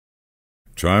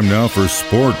Time now for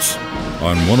sports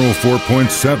on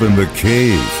 104.7 The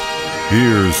Cave.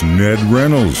 Here's Ned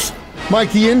Reynolds.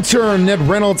 Mike, the intern, Ned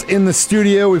Reynolds, in the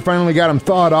studio. We finally got him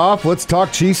thawed off. Let's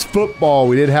talk Chiefs football.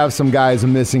 We did have some guys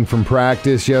missing from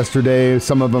practice yesterday.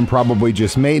 Some of them probably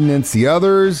just maintenance. The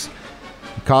others,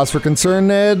 cause for concern,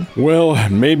 Ned? Well,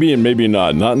 maybe and maybe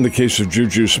not. Not in the case of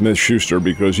Juju Smith-Schuster,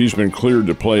 because he's been cleared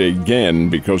to play again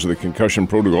because of the concussion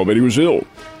protocol, but he was ill.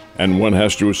 And one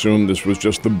has to assume this was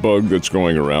just the bug that's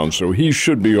going around, so he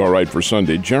should be all right for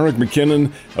Sunday. Jerick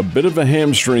McKinnon, a bit of a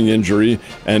hamstring injury,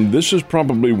 and this is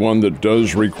probably one that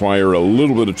does require a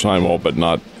little bit of time off, but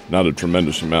not a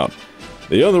tremendous amount.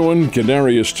 The other one,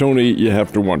 Kadarius Toney, you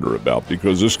have to wonder about,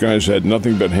 because this guy's had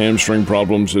nothing but hamstring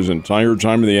problems his entire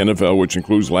time in the NFL, which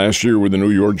includes last year with the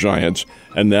New York Giants,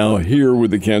 and now here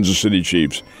with the Kansas City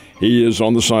Chiefs. He is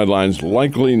on the sidelines,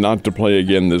 likely not to play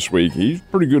again this week. He's a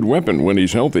pretty good weapon when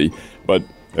he's healthy, but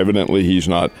evidently he's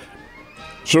not.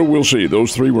 So we'll see.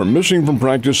 Those three were missing from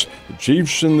practice. The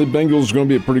Chiefs and the Bengals are going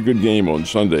to be a pretty good game on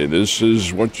Sunday. This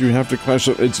is what you have to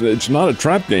classify. It's not a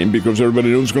trap game because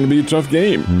everybody knows it's going to be a tough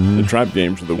game. Mm-hmm. The trap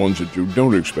games are the ones that you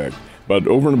don't expect. But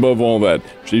over and above all that,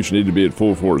 Chiefs need to be at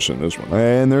full force in this one.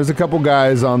 And there's a couple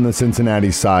guys on the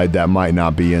Cincinnati side that might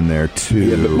not be in there, too.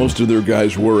 Yeah, but most of their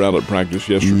guys were out at practice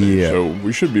yesterday, so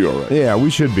we should be all right. Yeah, we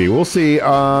should be. We'll see.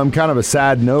 Kind of a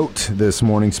sad note this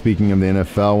morning, speaking of the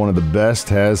NFL. One of the best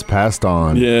has passed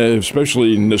on. Yeah,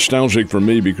 especially nostalgic for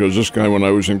me because this guy, when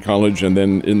I was in college and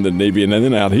then in the Navy and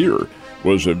then out here,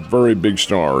 was a very big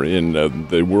star in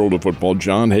the world of football.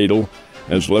 John Hadl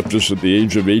has left us at the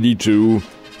age of 82.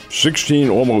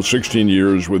 Almost 16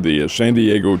 years with the San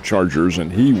Diego Chargers,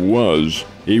 and he was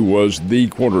the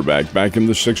quarterback back in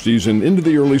the 60s and into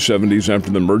the early 70s after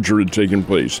the merger had taken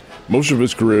place. Most of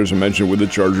his career, as I mentioned, with the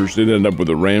Chargers, did end up with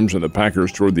the Rams and the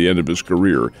Packers toward the end of his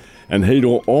career. And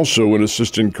Hadl also an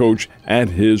assistant coach at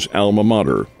his alma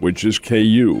mater, which is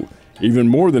KU. Even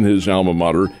more than his alma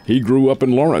mater, he grew up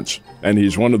in Lawrence, and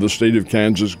he's one of the state of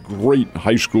Kansas' great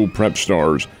high school prep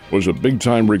stars, was a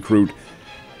big-time recruit.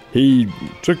 He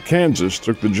took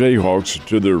the Jayhawks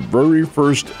to their very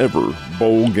first ever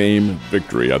bowl game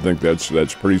victory. I think that's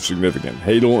pretty significant.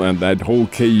 Hadl and that whole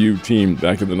KU team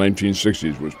back in the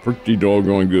 1960s was pretty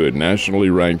doggone good, nationally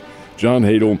ranked. John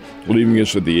Hadl leaving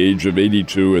us at the age of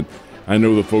 82, and I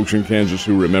know the folks in Kansas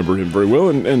who remember him very well,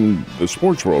 and the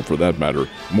sports world, for that matter,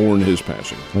 mourn his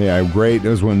passing. Yeah, great. It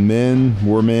was when men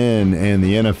were men, and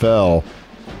the NFL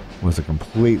was a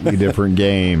completely different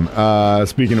game.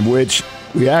 Speaking of which,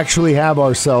 we actually have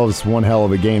ourselves one hell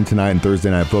of a game tonight in Thursday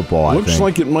Night Football, I think. Looks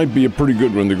like it might be a pretty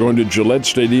good one. They're going to Gillette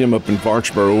Stadium up in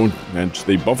Foxborough, and it's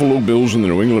the Buffalo Bills and the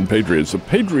New England Patriots. The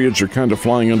Patriots are kind of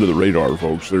flying under the radar,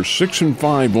 folks. They're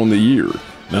 6-5 on the year.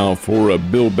 Now, for a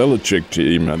Bill Belichick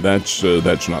team, that's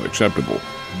not acceptable.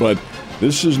 But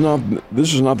this is not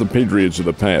the Patriots of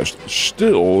the past.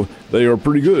 Still, they are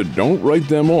pretty good. Don't write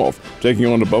them off. Taking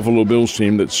on the Buffalo Bills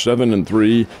team that's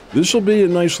 7-3. This will be a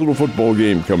nice little football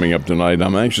game coming up tonight.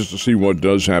 I'm anxious to see what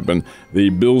does happen. The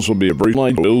Bills will be a very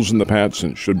light Bills and the Pats,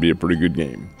 and should be a pretty good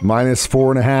game.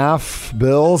 -4.5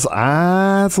 Bills.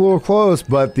 It's a little close,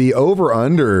 but the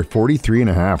over/under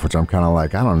 43.5, which I'm kind of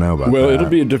like, I don't know about that. Well, it'll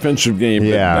be a defensive game.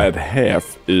 Yeah. But that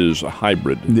half is a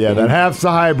hybrid. Yeah, that half's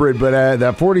a hybrid, but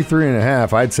that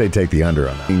 43.5, I'd say take the under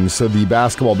on that. So the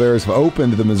basketball Bears have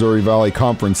opened the Missouri Valley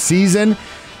Conference season.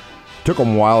 Took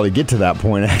them a while to get to that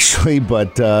point, actually,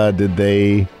 but did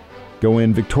they go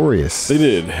in victorious? They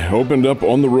did. Opened up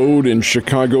on the road in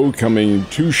Chicago, coming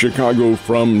to Chicago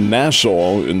from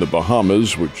Nassau in the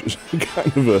Bahamas, which is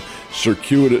kind of a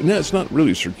circuitous. No, it's not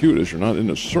really circuitous. You're not in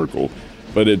a circle.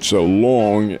 But it's a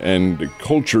long and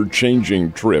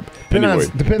culture-changing trip.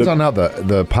 Depends on how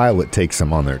the pilot takes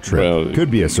them on their trip. Well, could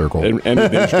be a circle.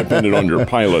 Anything's dependent on your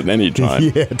pilot any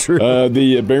time. Yeah, true.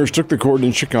 The Bears took the court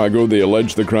in Chicago. They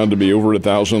alleged the crowd to be over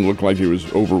 1,000. Looked like it was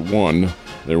over 1.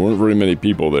 There weren't very many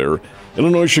people there.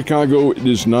 Illinois Chicago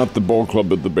is not the ball club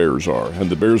that the Bears are, and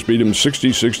the Bears beat them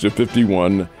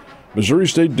 66-51. Missouri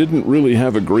State didn't really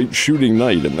have a great shooting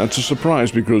night, and that's a surprise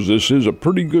because this is a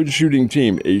pretty good shooting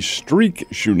team, a streak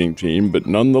shooting team, but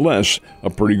nonetheless a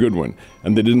pretty good one.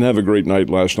 And they didn't have a great night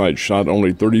last night, shot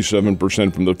only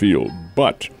 37% from the field.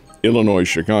 But Illinois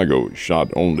Chicago shot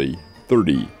only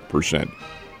 30%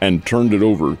 and turned it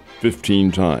over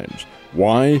 15 times.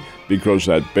 Why? Because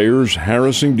that Bears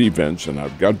harassing defense, and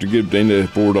I've got to give Dana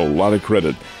Ford a lot of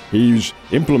credit, he's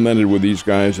implemented with these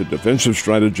guys a defensive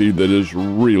strategy that is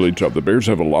really tough. The Bears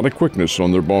have a lot of quickness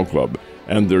on their ball club,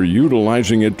 and they're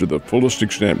utilizing it to the fullest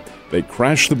extent. They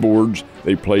crash the boards.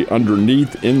 They play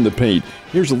underneath in the paint.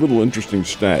 Here's a little interesting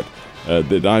stat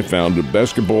that I found.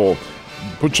 Basketball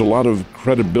puts a lot of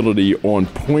credibility on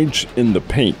points in the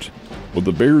paint. Well,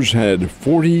 the Bears had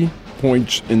 40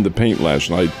 points in the paint last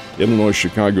night. Illinois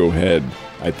Chicago had,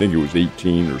 I think it was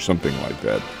 18 or something like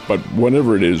that. But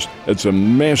whatever it is, it's a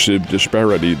massive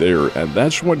disparity there, and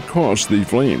that's what cost the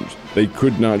Flames. They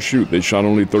could not shoot. They shot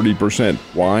only 30%.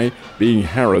 Why? Being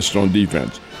harassed on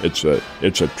defense. It's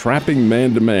a trapping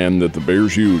man-to-man that the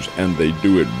Bears use, and they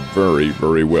do it very,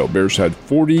 very well. Bears had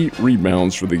 40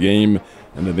 rebounds for the game,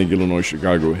 and I think Illinois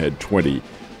Chicago had 20.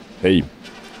 Hey,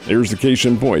 there's the case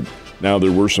in point. Now,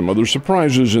 there were some other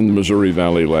surprises in the Missouri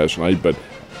Valley last night, but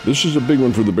this is a big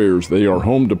one for the Bears. They are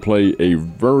home to play a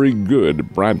very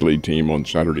good Bradley team on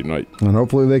Saturday night. And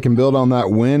hopefully they can build on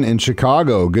that win in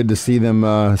Chicago. Good to see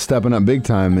them stepping up big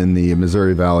time in the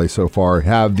Missouri Valley so far.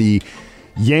 Have the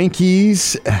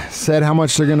Yankees said how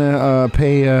much they're going to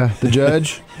pay the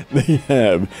judge? They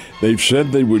have. They've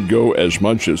said they would go as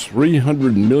much as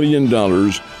 $300 million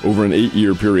over an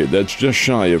 8-year period. That's just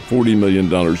shy of $40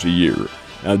 million a year.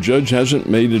 Now, Judge hasn't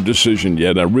made a decision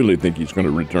yet. I really think he's going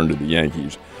to return to the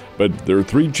Yankees. But there are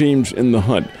 3 teams in the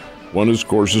hunt. One, of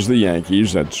course, is the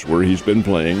Yankees. That's where he's been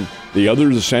playing. The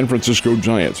other is the San Francisco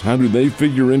Giants. How do they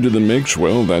figure into the mix?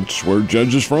 Well, that's where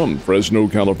Judge is from, Fresno,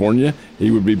 California.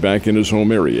 He would be back in his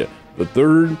home area. The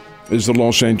third is the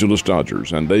Los Angeles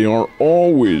Dodgers, and they are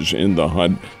always in the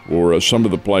hunt for some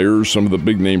of the players, some of the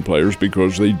big-name players,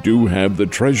 because they do have the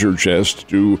treasure chest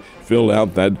to fill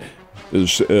out that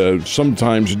is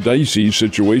sometimes dicey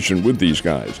situation with these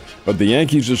guys. But the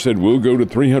Yankees have said, we'll go to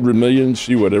 $300 million,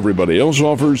 see what everybody else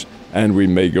offers, and we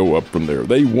may go up from there.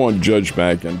 They want Judge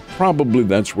back, and probably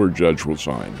that's where Judge will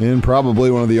sign. And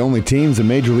probably one of the only teams in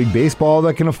Major League Baseball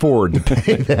that can afford to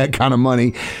pay that kind of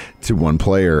money to one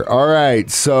player. All right,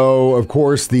 so, of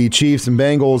course, the Chiefs and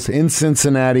Bengals in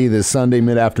Cincinnati this Sunday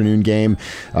mid-afternoon game.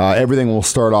 Everything will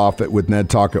start off with Ned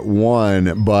Talk at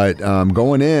 1, but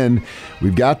going in,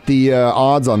 we've got the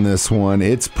odds on this one.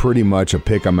 It's pretty much a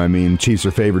pick-em. I mean, Chiefs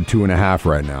are favored 2.5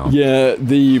 right now. Yeah,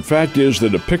 the fact is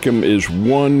that a pick-em is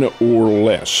 1 or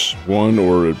less, 1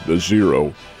 or a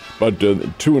 0. But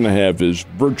 2.5 is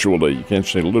virtually, you can't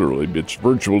say literally, but it's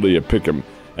virtually a pick-em.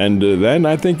 And that,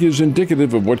 I think, is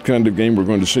indicative of what kind of game we're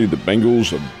going to see. The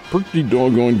Bengals, a pretty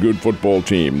doggone good football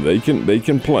team. They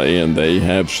can play, and they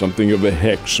have something of a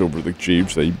hex over the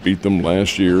Chiefs. They beat them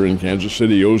last year, and Kansas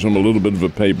City owes them a little bit of a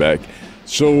payback.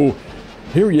 So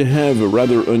here you have a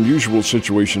rather unusual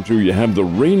situation, too. You have the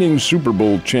reigning Super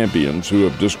Bowl champions who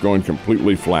have just gone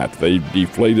completely flat. They've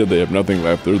deflated. They have nothing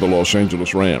left. They're the Los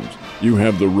Angeles Rams. You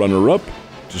have the runner-up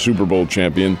to Super Bowl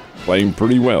champion playing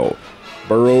pretty well.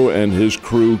 Burrow and his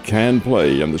crew can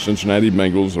play, and the Cincinnati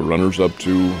Bengals, the runners-up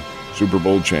to Super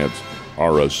Bowl champs,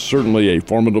 are certainly a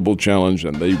formidable challenge,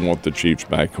 and they want the Chiefs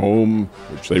back home,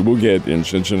 which they will get in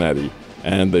Cincinnati,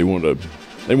 and they want to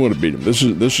beat them. This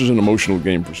is an emotional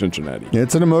game for Cincinnati.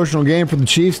 It's an emotional game for the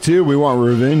Chiefs, too. We want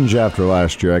revenge after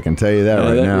last year, I can tell you that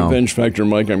right now. That revenge factor,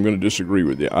 Mike, I'm going to disagree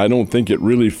with you. I don't think it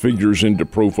really figures into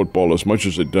pro football as much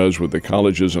as it does with the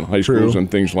colleges and high schools and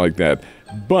things like that.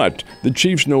 But the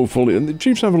Chiefs know fully, and the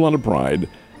Chiefs have a lot of pride,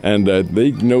 and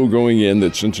they know going in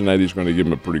that Cincinnati's going to give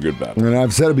them a pretty good battle. And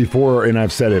I've said it before, and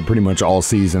I've said it pretty much all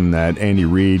season, that Andy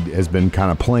Reid has been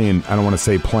kind of playing, I don't want to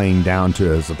say playing down to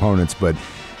his opponents, but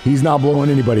he's not blowing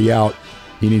anybody out.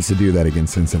 He needs to do that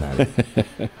against Cincinnati.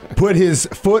 Put his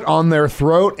foot on their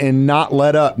throat and not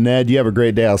let up. Ned, you have a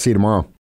great day. I'll see you tomorrow.